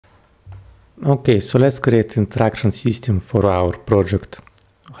Okay, so let's create interaction system for our project.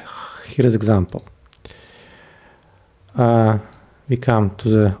 Here's example. We come to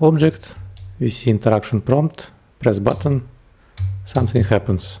the object, we see interaction prompt, press button, something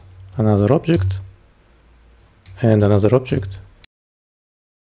happens. Another object and another object.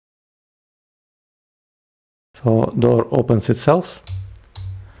 So door opens itself,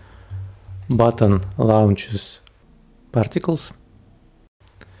 button launches particles,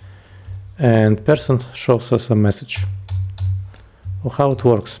 and person shows us a message. Well, how it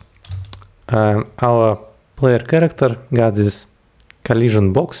works? Our player character got this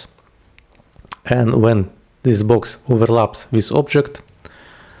collision box, and when this box overlaps with object,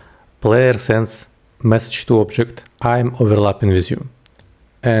 player sends message to object, I'm overlapping with you.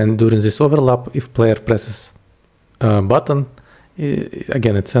 And during this overlap, if player presses a button,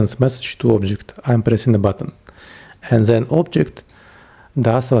 again it sends message to object, I'm pressing the button. And then object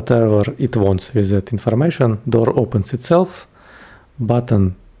does whatever it wants with that information. Door opens itself,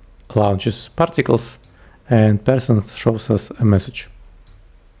 button launches particles, and person shows us a message.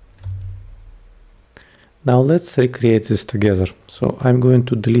 Now let's recreate this together. So I'm going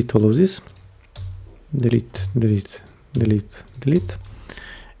to delete all of this. Delete, delete, delete, delete.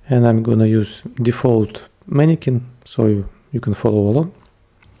 And I'm gonna use default mannequin so you can follow along.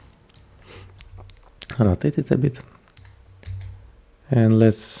 Rotate it a bit. And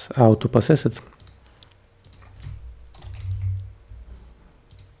let's auto process it.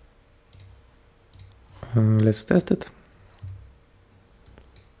 Let's test it.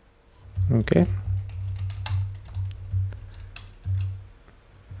 Okay.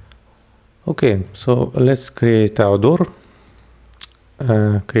 Okay, so let's create our door.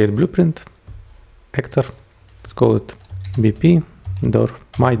 Create blueprint, actor. Let's call it BP door,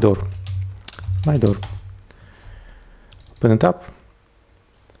 my door, my door. Open it up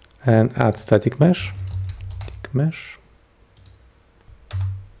and add static mesh. Static mesh.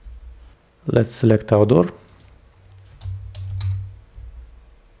 Let's select our door.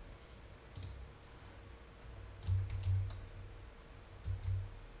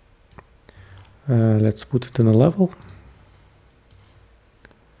 Let's put it in a level.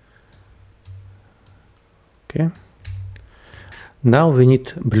 Okay. Now we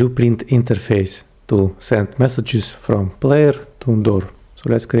need blueprint interface to send messages from player to door. So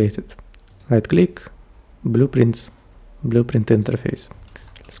let's create it. Right click, blueprints, blueprint interface.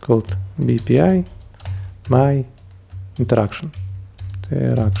 Let's call it BPI, my interaction.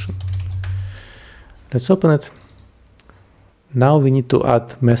 Interaction. Let's open it. Now we need to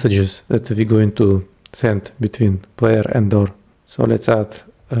add messages that we're going to send between player and door. So let's add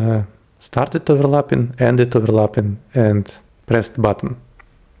started overlapping, ended overlapping, and pressed button.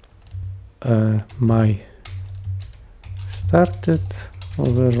 My started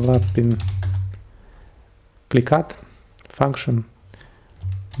overlapping, click add function,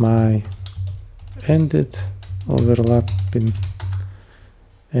 my ended overlapping,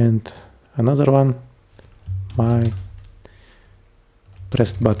 and another one, my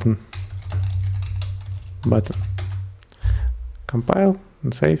pressed button. Compile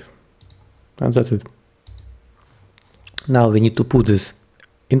and save. And that's it. Now we need to put this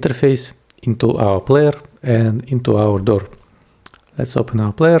interface into our player and into our door. Let's open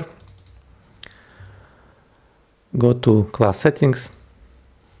our player. Go to class settings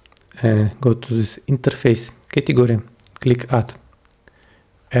and go to this interface category, click add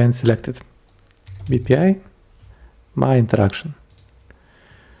and select it. BPI, my interaction.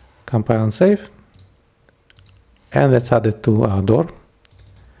 Compile and save. And let's add it to our door.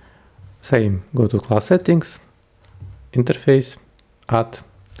 Same, go to class settings, interface, add,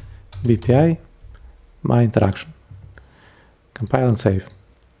 BPI, my interaction. Compile and save.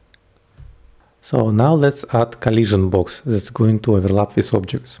 So now let's add collision box that's going to overlap with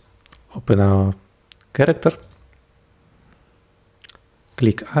objects. Open our character,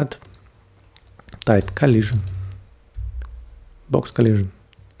 click add, type collision, box collision.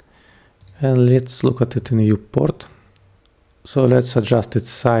 And let's look at it in a viewport. So let's adjust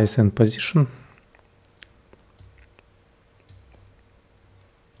its size and position.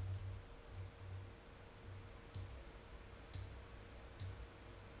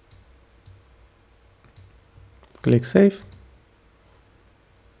 Click save.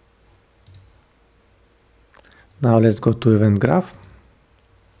 Now let's go to event graph.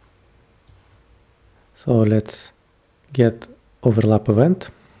 So let's get overlap event.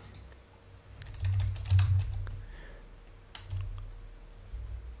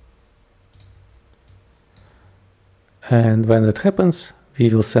 And when that happens, we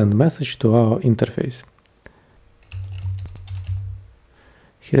will send message to our interface.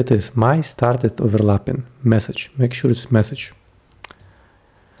 Here it is, my started overlapping message. Make sure it's message.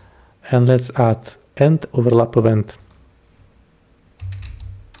 And let's add end overlap event.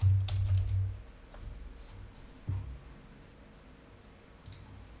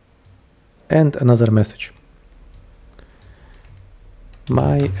 And another message.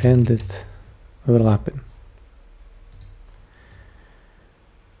 My ended overlapping.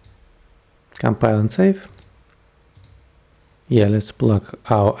 Compile and save. Yeah, let's plug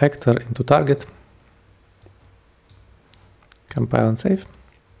our actor into target. Compile and save.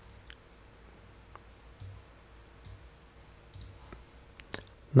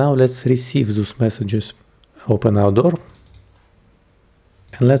 Now let's receive those messages. Open our door.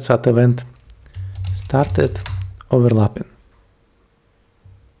 And let's add event started overlapping.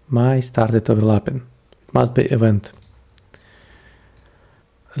 My started overlapping. It must be event.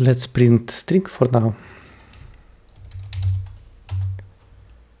 Let's print string for now.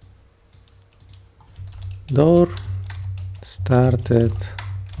 Door started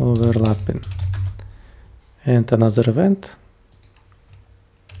overlapping. And another event.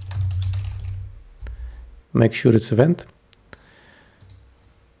 Make sure it's event.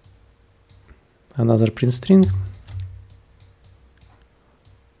 Another print string.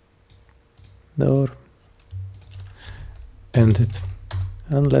 Door ended.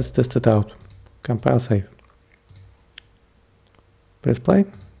 And let's test it out. Compile, save. Press play.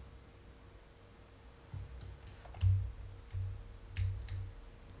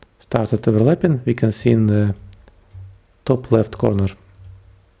 Started overlapping. We can see in the top left corner.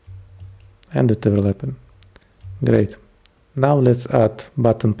 Ended overlapping. Great. Now let's add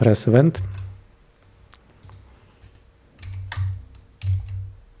button press event.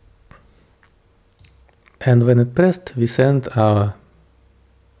 And when it pressed, we send our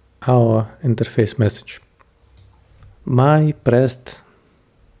interface message. My pressed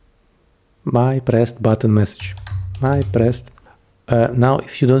button message. My pressed. Now,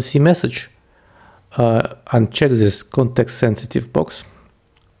 if you don't see message, uncheck this context sensitive box.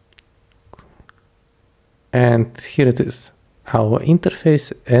 And here it is, our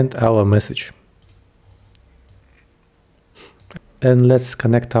interface and our message. And let's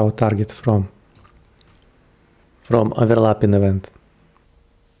connect our target from overlapping event.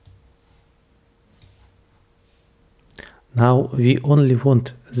 Now we only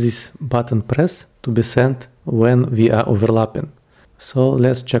want this button press to be sent when we are overlapping. So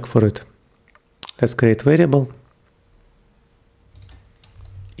let's check for it. Let's create variable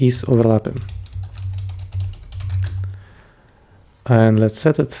is overlapping. And let's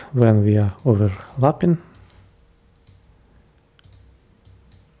set it when we are overlapping.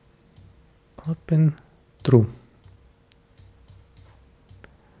 Open true.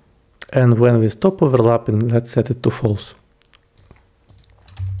 And when we stop overlapping, let's set it to false.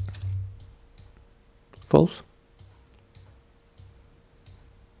 False.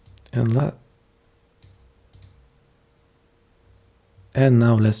 And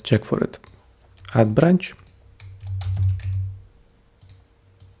now let's check for it. Add branch.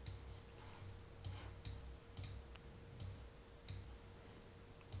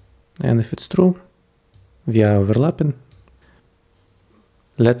 And if it's true, we are overlapping.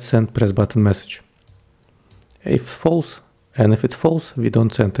 Let's send press button message. If false, and if it's false, we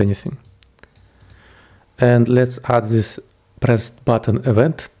don't send anything. And let's add this pressed button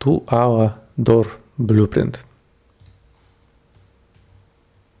event to our door blueprint.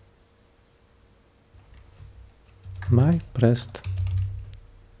 My pressed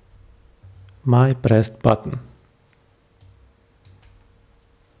button.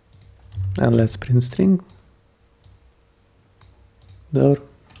 And let's print string. Door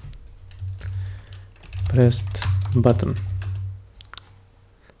pressed button.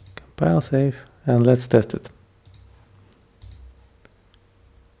 Compile, save, and let's test it.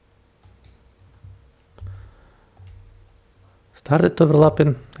 Started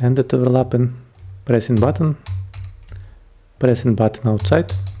overlapping, ended overlapping, pressing button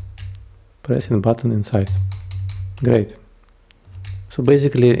outside, pressing button inside. Great. So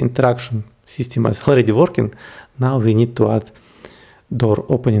basically interaction system is already working. Now we need to add door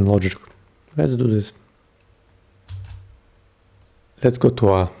opening logic. Let's do this. Let's go to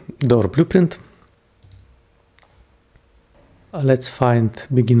our door blueprint. Let's find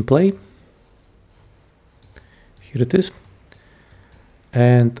begin play. Here it is.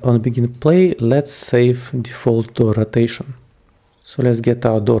 And on begin play, let's save default door rotation. So let's get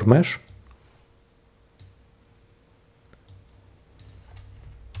our door mesh.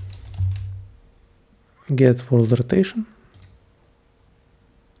 Get default rotation.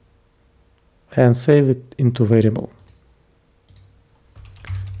 And save it into variable.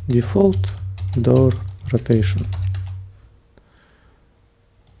 default door rotation.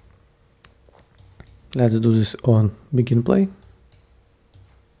 Let's do this on begin play.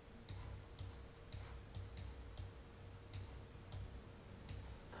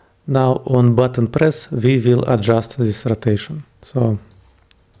 Now on button press we will adjust this rotation. So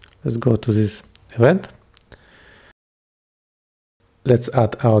let's go to this event. Let's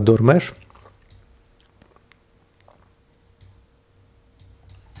add our door mesh.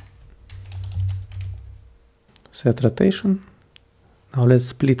 Set rotation. Now let's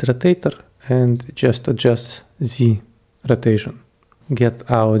split rotator and just adjust the rotation. Get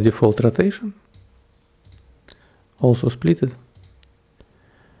our default rotation. Also split it.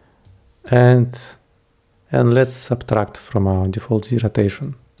 And let's subtract from our default Z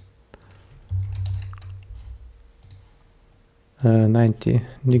rotation. 90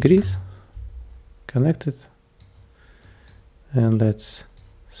 degrees. Connect it. And let's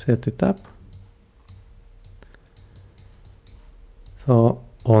set it up. So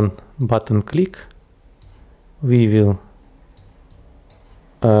on button click, we will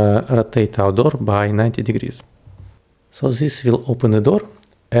rotate our door by 90 degrees. So this will open the door,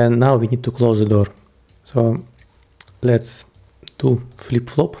 and now we need to close the door. So let's do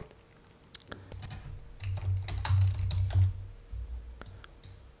flip-flop.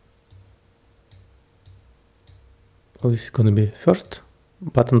 So this is going to be first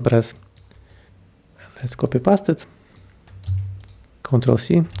button press. Let's copy paste it. Ctrl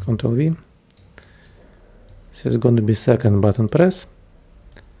C, Ctrl V. This is going to be second button press.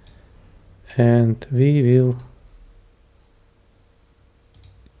 And we will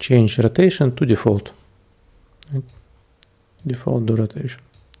change rotation to default. Default door rotation.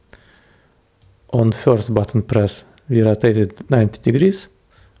 On first button press we rotated 90 degrees.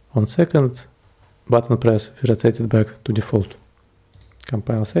 On second button press we rotated back to default.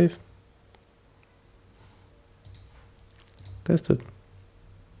 Compile, save. Test it.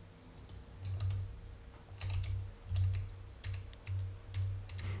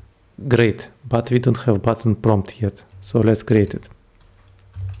 Great, but we don't have button prompt yet, so let's create it.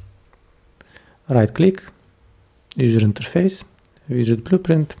 Right click, user interface, widget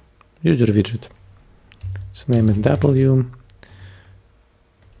blueprint, user widget. Let's name it W,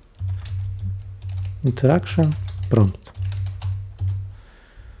 interaction, prompt.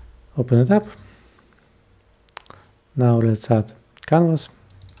 Open it up. Now let's add canvas.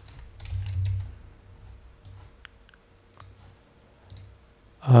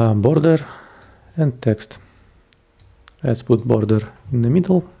 Border and text. Let's put border in the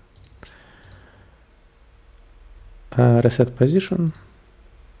middle. Reset position.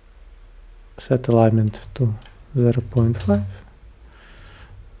 Set alignment to 0.5,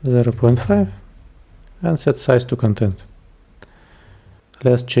 0.5, and set size to content.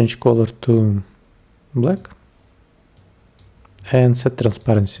 Let's change color to black and set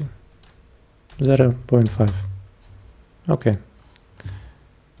transparency 0.5. Okay.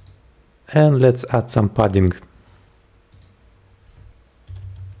 And let's add some padding.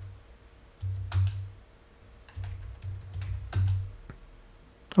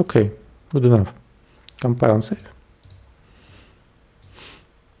 Okay, good enough. Compile and save.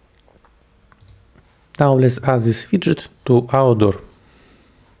 Now let's add this widget to our door.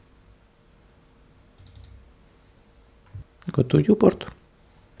 Go to viewport,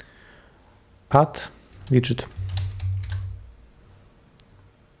 add widget.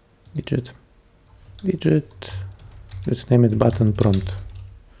 Widget, let's name it button prompt.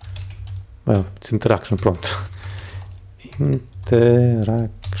 Well, it's interaction prompt.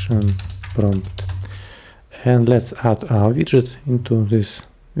 Interaction prompt. And let's add our widget into this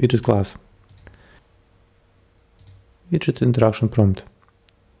widget class. Widget interaction prompt.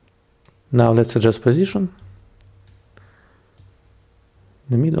 Now let's adjust position. In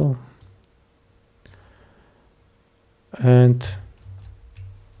the middle.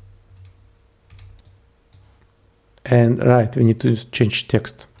 And right, we need to change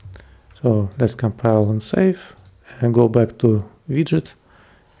text. So let's compile and save and go back to widget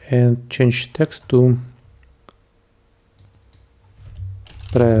and change text to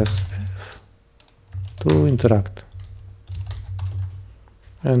press F to interact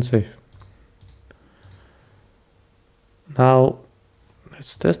and save. Now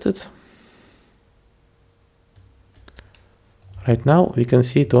let's test it. Right now we can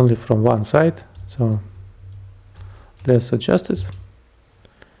see it only from one side, so let's adjust it.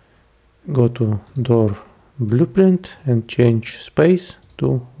 Go to door blueprint and change space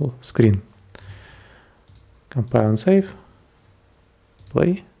to screen. Compile and save.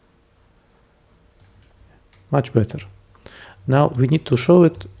 Play. Much better. Now we need to show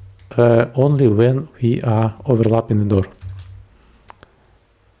it only when we are overlapping the door.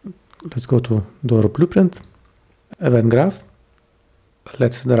 Let's go to door blueprint, event graph.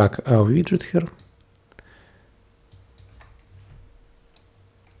 Let's drag our widget here.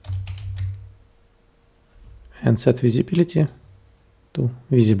 And set visibility to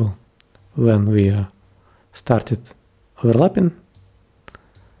visible when we started overlapping.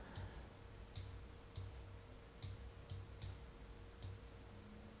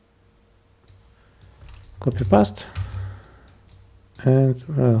 Copy paste. And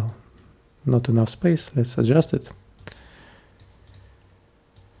well, not enough space. Let's adjust it.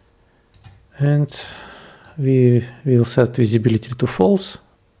 And we will set visibility to false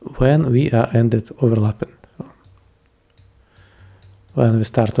when we are ended overlapping. When we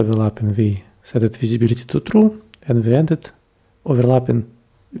start overlapping, we set it visibility to true, and we ended overlapping,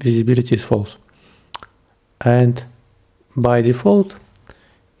 visibility is false. And by default,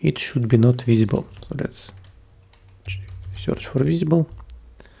 it should be not visible. So let's search for visible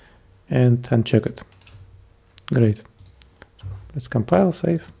and uncheck it. Great. So let's compile,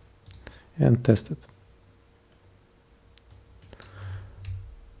 save, and test it.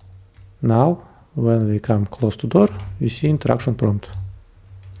 Now, when we come close to door, we see interaction prompt.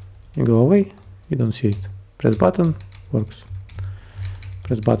 You go away, you don't see it. Press button, works.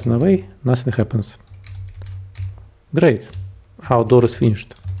 Press button away, nothing happens. Great, our door is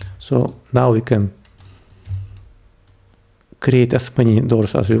finished. So now we can create as many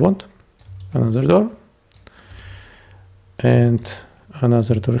doors as we want. Another door. And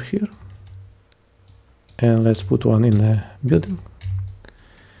another door here. And let's put one in the building.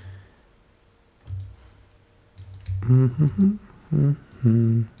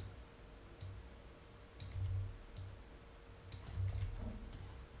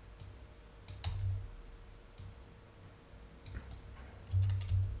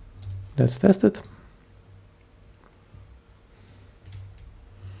 Let's test it.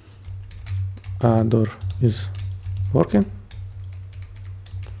 Door is working.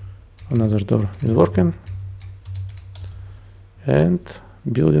 Another door is working. And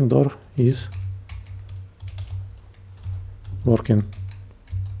building door is working.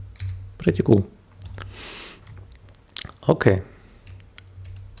 Pretty cool. Okay.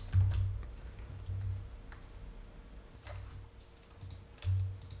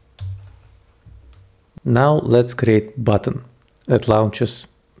 Now let's create button that launches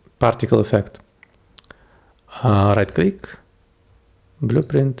particle effect. Right click,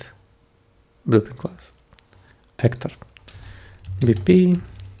 blueprint class, actor, BP,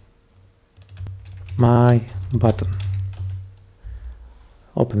 my button.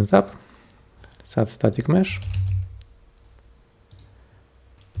 Open it up. Let's add static mesh.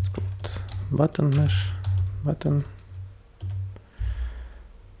 Let's put button mesh, button.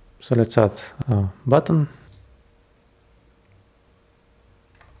 So let's add a button.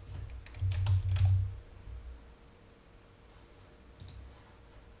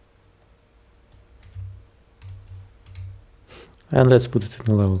 And let's put it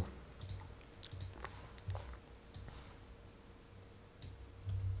in a level.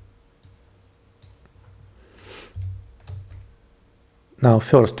 Now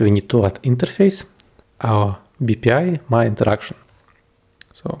first we need to add interface, our BPI, my interaction.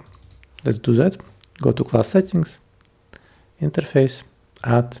 So let's do that. Go to class settings, interface,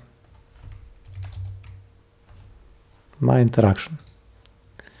 add my interaction.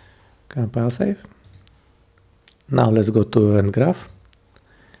 Compile, save. Now let's go to event graph,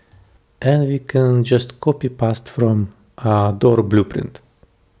 and we can just copy paste from door blueprint.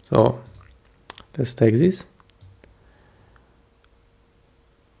 So let's take this.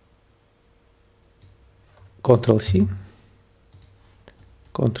 Ctrl+C,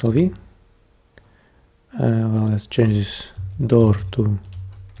 Ctrl+V. Well, let's change this door to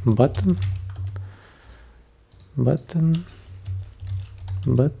button, button,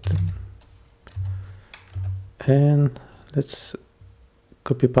 button, and let's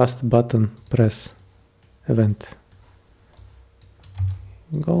copy paste button, press event.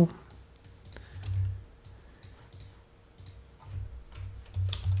 Go.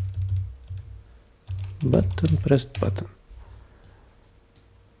 Button, pressed button.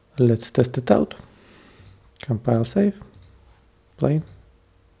 Let's test it out. Compile, save, play.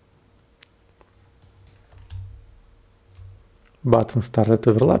 Button started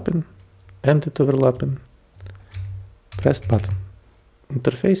overlapping, ended overlapping, pressed button.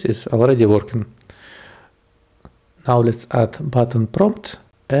 Interface is already working. Now let's add button prompt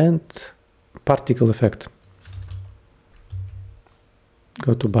and particle effect.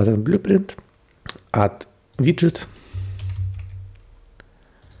 Go to button blueprint, add widget,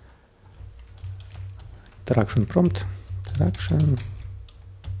 interaction prompt,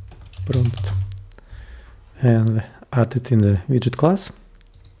 and add it in the widget class.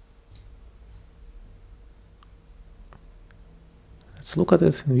 Let's look at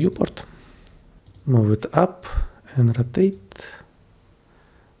it in the viewport, move it up and rotate,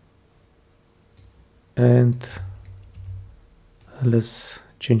 and let's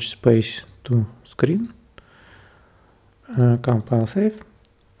change space to screen, compile, save,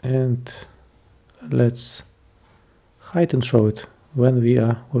 and let's hide and show it when we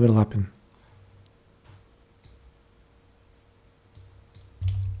are overlapping.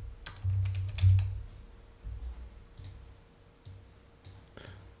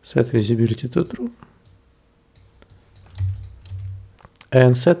 Set visibility to true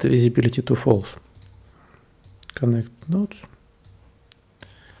and set visibility to false. Connect nodes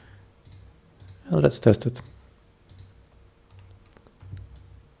and let's test it.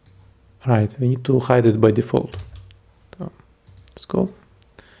 Right, we need to hide it by default. So let's go,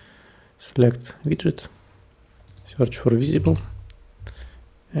 select widget, search for visible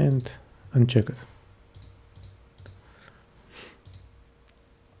and uncheck it.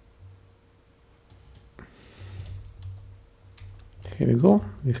 Here we go,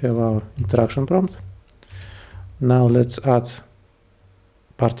 we have our interaction prompt. Now let's add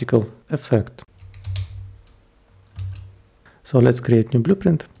particle effect. So let's create new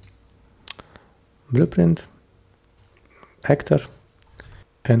blueprint, actor,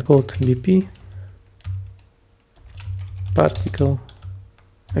 and call it BP particle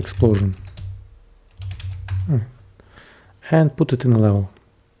explosion, and put it in a level.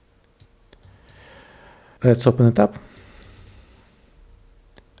 Let's open it up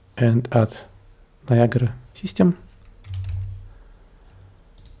and add Niagara system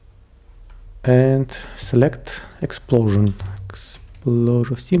and select explosion,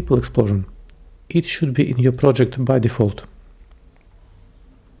 simple explosion. It should be in your project by default.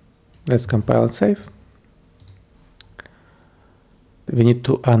 Let's compile and save. We need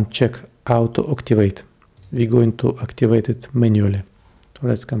to uncheck auto activate. We're going to activate it manually. So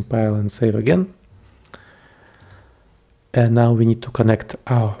let's compile and save again. And now we need to connect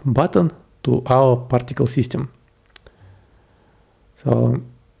our button to our particle system. So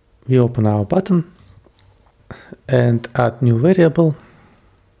we open our button and add new variable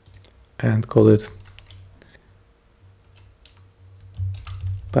and call it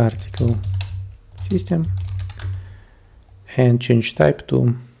particle system and change type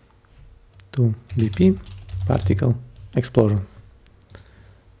to BP particle explosion,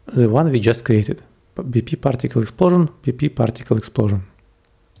 the one we just created. BP particle explosion,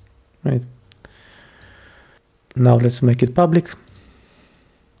 right? Now let's make it public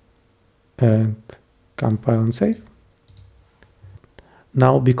and compile and save.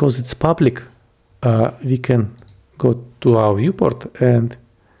 Now because it's public, we can go to our viewport and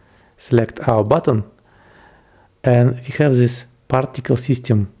select our button, and we have this particle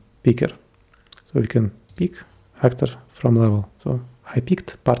system picker, so we can pick actor from level. So I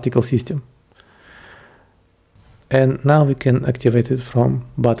picked particle system. And now we can activate it from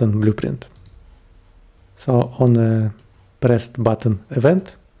button blueprint. So on a pressed button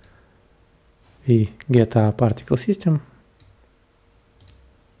event, we get our particle system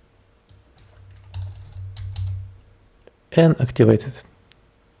and activate it.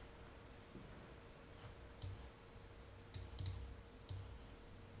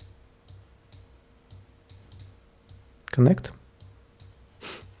 Connect.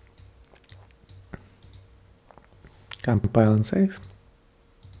 Compile and save.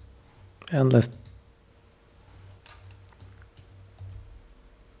 And let's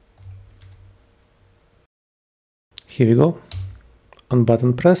here we go. On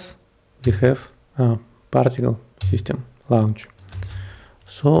button press, we have a particle system launch.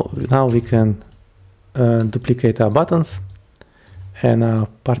 So now we can duplicate our buttons and our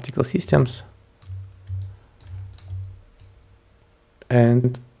particle systems.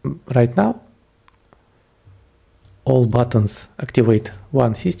 And right now, all buttons activate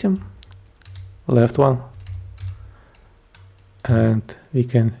one system, left one, and we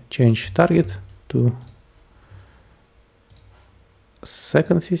can change target to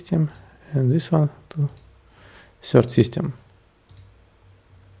second system and this one to third system.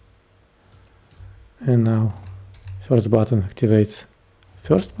 And now first button activates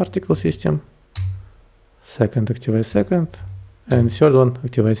first particle system, second activates second, and third one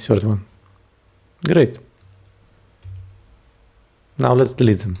activates third one. Great. Now let's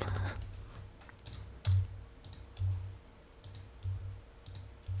delete them.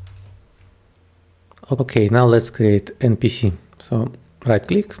 Okay, now let's create NPC. So right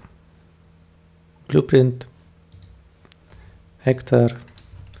click, blueprint, actor,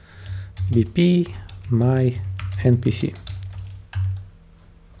 BP, my NPC.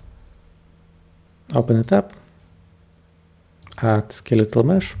 Open it up, add skeletal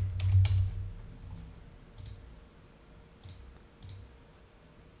mesh,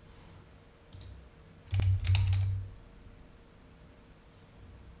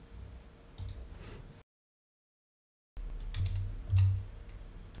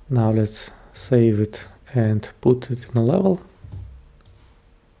 now let's save it and put it in a level.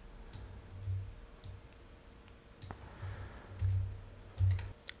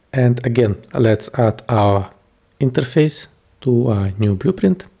 And again, let's add our interface to a new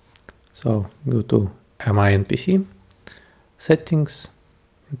blueprint. So go to my NPC, settings,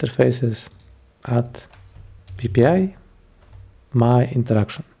 interfaces, add PPI, my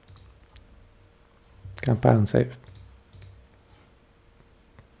interaction. Compile and save.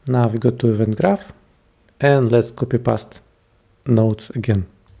 Now we go to event graph and let's copy paste nodes again.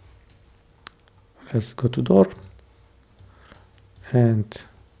 Let's go to door and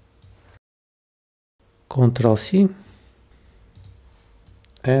Ctrl C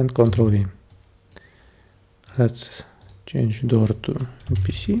and Ctrl V. Let's change door to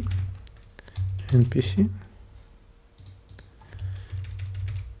NPC, NPC,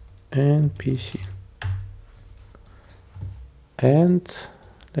 NPC, and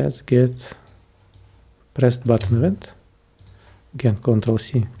let's get pressed button event. Again, Ctrl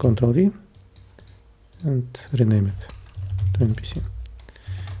C, Ctrl V, and rename it to NPC.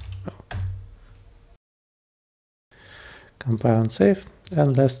 Compile and save,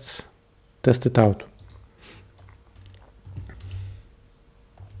 and let's test it out.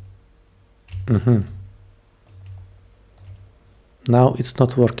 Now it's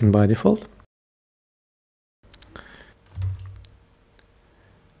not working by default.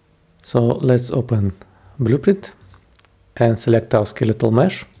 So let's open Blueprint and select our skeletal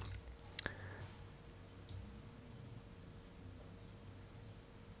mesh.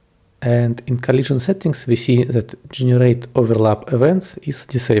 And in collision settings, we see that generate overlap events is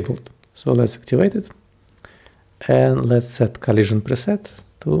disabled. So let's activate it. And let's set collision preset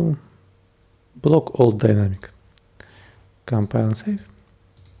to block all dynamic. Compile and save.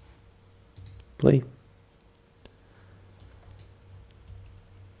 Play.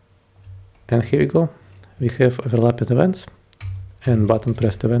 And here we go. We have overlapping events and button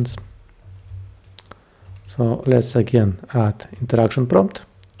pressed events. So let's again add interaction prompt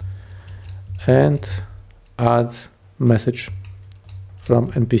and add message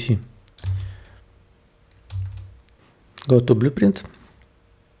from NPC. Go to Blueprint,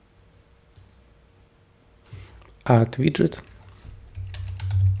 add widget,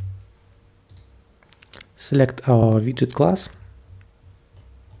 select our widget class,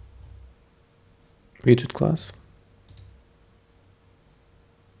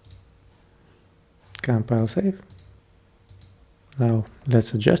 compile save. Now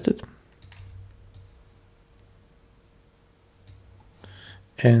let's adjust it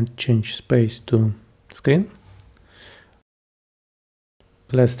and change space to screen.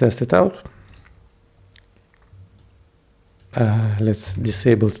 Let's test it out. Let's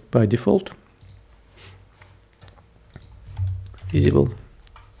disable it by default. Visible.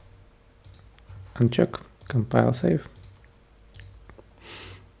 Uncheck. Compile save.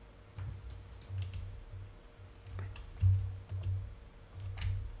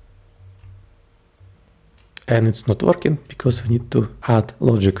 And it's not working because we need to add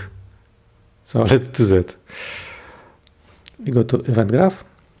logic. So let's do that. We go to event graph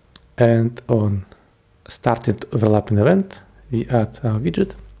and on started overlapping event, we add our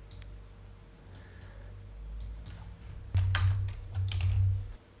widget.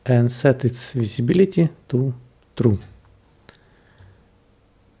 And set its visibility to true.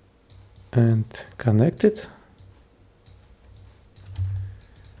 And connect it.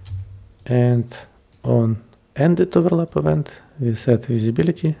 And on ended overlap event, we set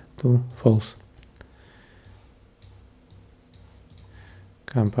visibility to false.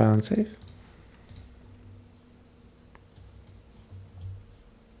 Compile and save.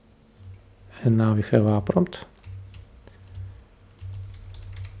 And now we have our prompt.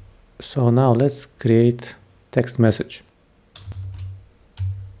 So now let's create text message.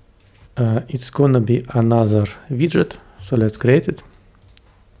 It's gonna be another widget. So let's create it.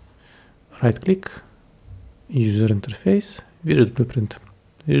 Right click, user interface, widget blueprint,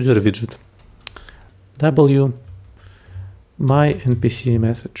 user widget. W, my NPC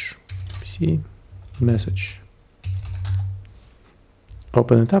message, NPC message.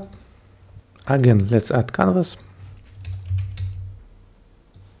 Open it up. Again, let's add canvas.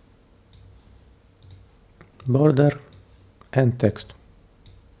 border and text.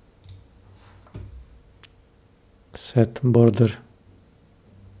 Set border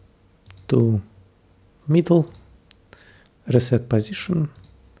to middle, reset position,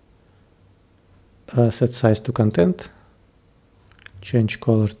 set size to content, change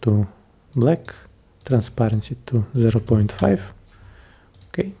color to black, transparency to 0.5.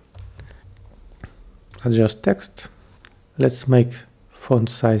 Okay. Adjust text. Let's make font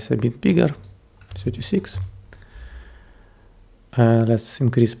size a bit bigger, 36. Let's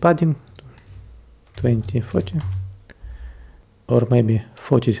increase padding to 20, 40, or maybe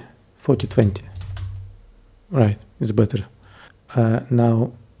 40, 20. Right, it's better.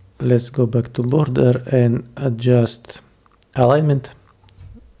 Now let's go back to border and adjust alignment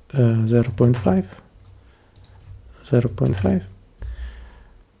 0.5, 0.5.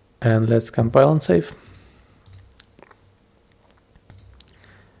 And let's compile and save.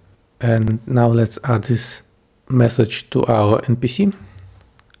 And now let's add this message to our NPC.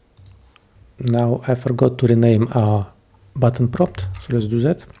 Now I forgot to rename our button prompt, so let's do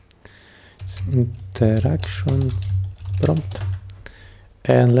that. It's interaction prompt.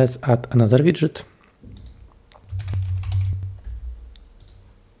 And let's add another widget.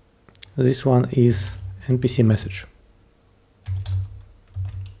 This one is NPC message.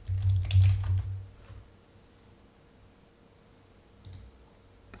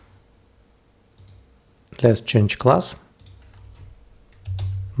 Let's change class,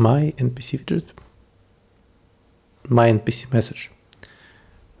 my NPC widget, my NPC message.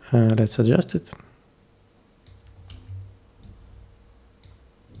 Let's adjust it.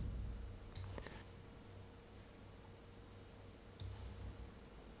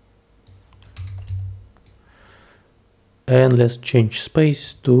 And let's change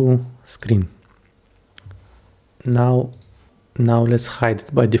space to screen. Now let's hide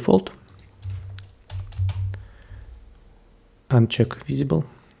it by default. Uncheck visible.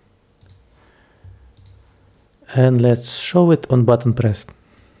 And let's show it on button press.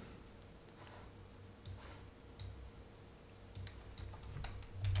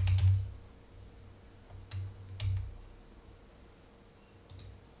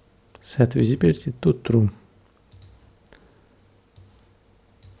 Set visibility to true.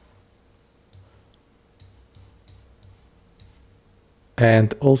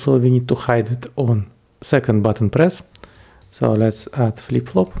 And also we need to hide it on second button press. So let's add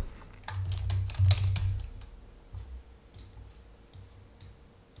flip-flop.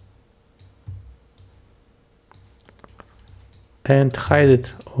 And hide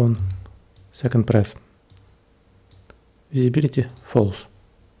it on second press. Visibility false.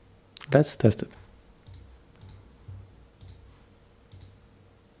 Let's test it.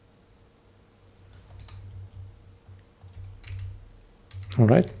 All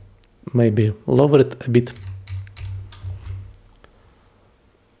right, maybe lower it a bit.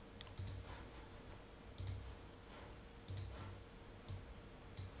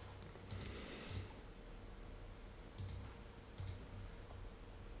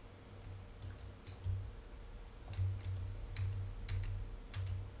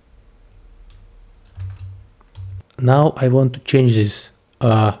 Now I want to change this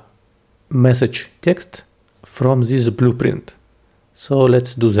message text from this blueprint. So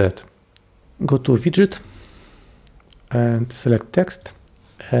let's do that. Go to widget and select text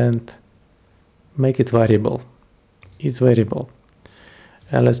and make it variable. It's variable.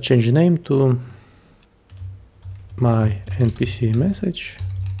 And let's change the name to my NPC message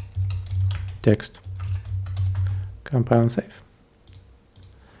text. Compile and save.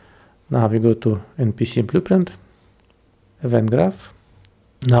 Now we go to NPC blueprint, event graph.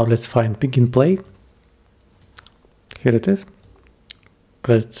 Now let's find begin play. Here it is.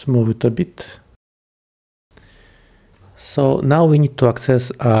 Let's move it a bit. So now we need to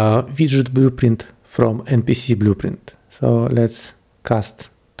access a widget blueprint from NPC blueprint. So let's cast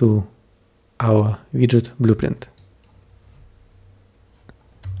to our widget blueprint.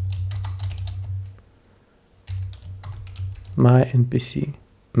 My NPC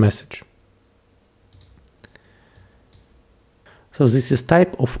message. So this is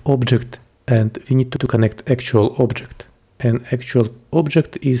type of object and we need to connect actual object. And actual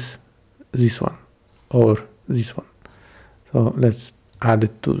object is this one or this one. So let's add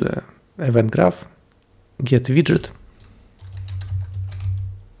it to the event graph, get widget.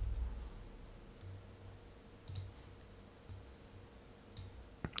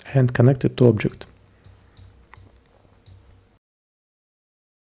 And connect it to object.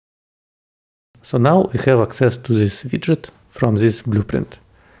 So now we have access to this widget from this blueprint.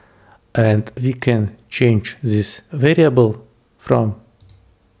 And we can change this variable from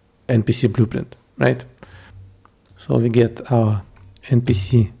NPC blueprint, right? So we get our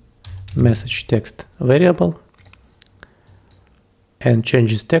NPC message text variable and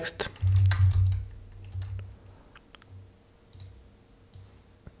changes text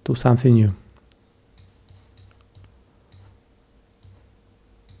to something new.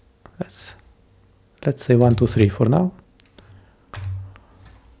 Let's say 1, 2, 3 for now.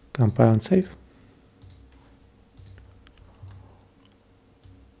 Compile and save.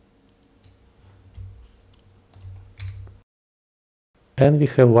 And we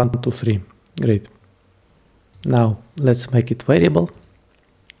have 1, 2, 3. Great. Now let's make it variable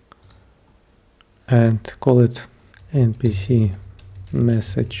and call it NPC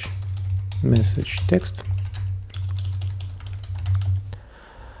message text.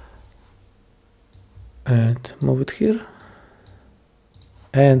 And move it here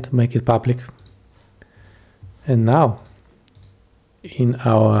and make it public. And now in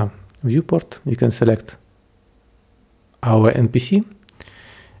our viewport we can select our NPC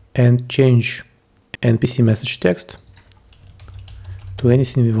and change NPC message text to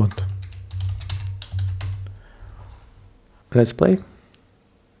anything we want. Let's play.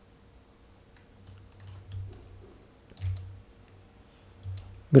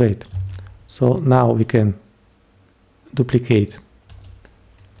 Great. So now we can duplicate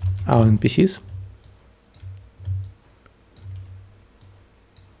our NPCs.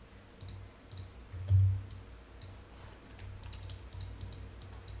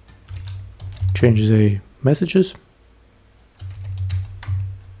 Change the messages.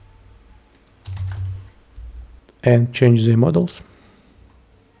 And change the models.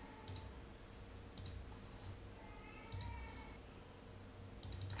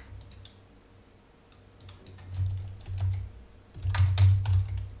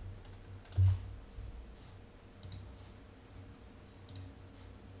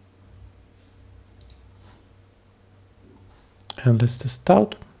 And let's test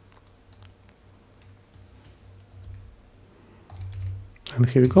out. And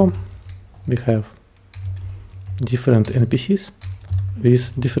here we go. We have different NPCs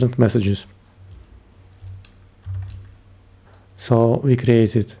with different messages. So we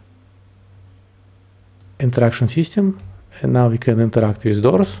created interaction system, and now we can interact with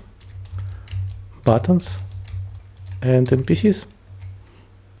doors, buttons, and NPCs.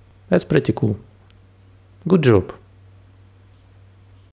 That's pretty cool. Good job.